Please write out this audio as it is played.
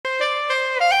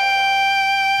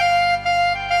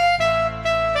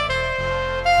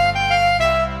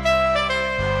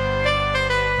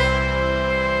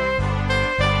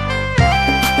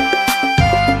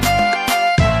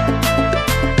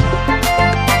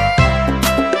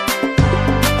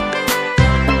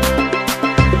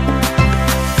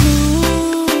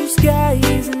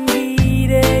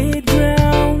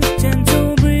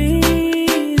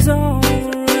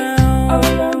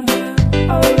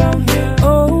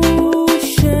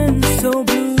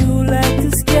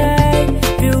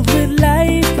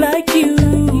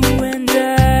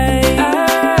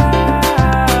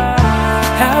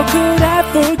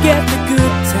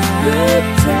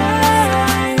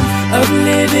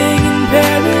living in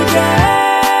paradise.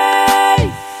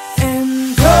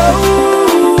 And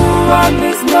oh, I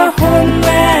miss my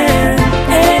homeland,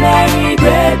 and I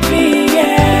regret being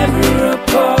ever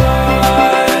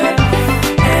apart.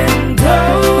 And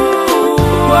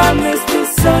oh, I miss the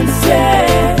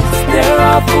sunsets, they're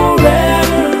all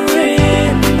forever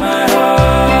in my heart.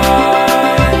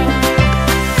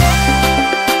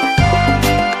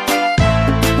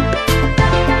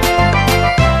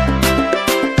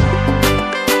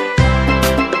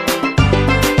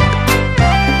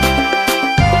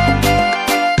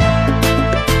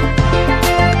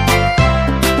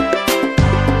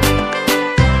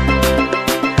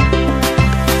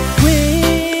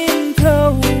 Wind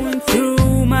blowing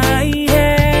through my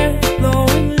hair,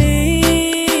 blowing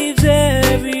leaves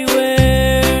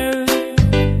everywhere.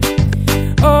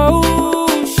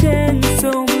 Ocean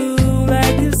so blue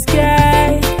like the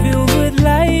sky, filled with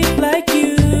life like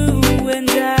you and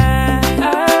I.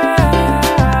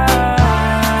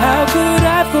 How could I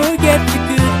forget the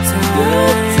good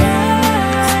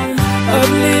times of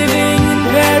living in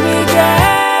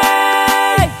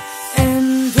paradise?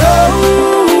 And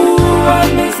oh, I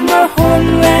miss my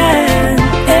homeland,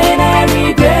 and I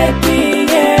regret being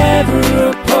ever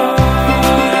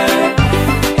apart.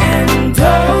 And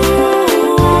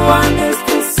oh, I miss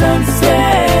the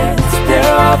sunsets,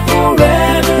 they're all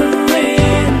forever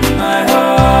in my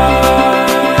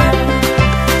heart.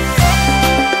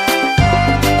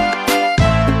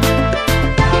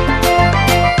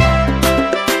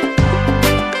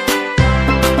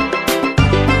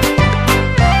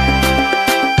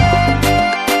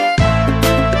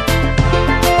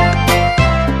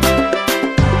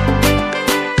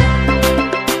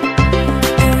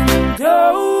 And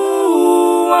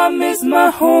oh, I miss my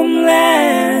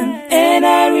homeland, and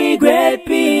I regret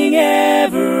being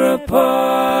ever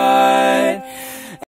apart.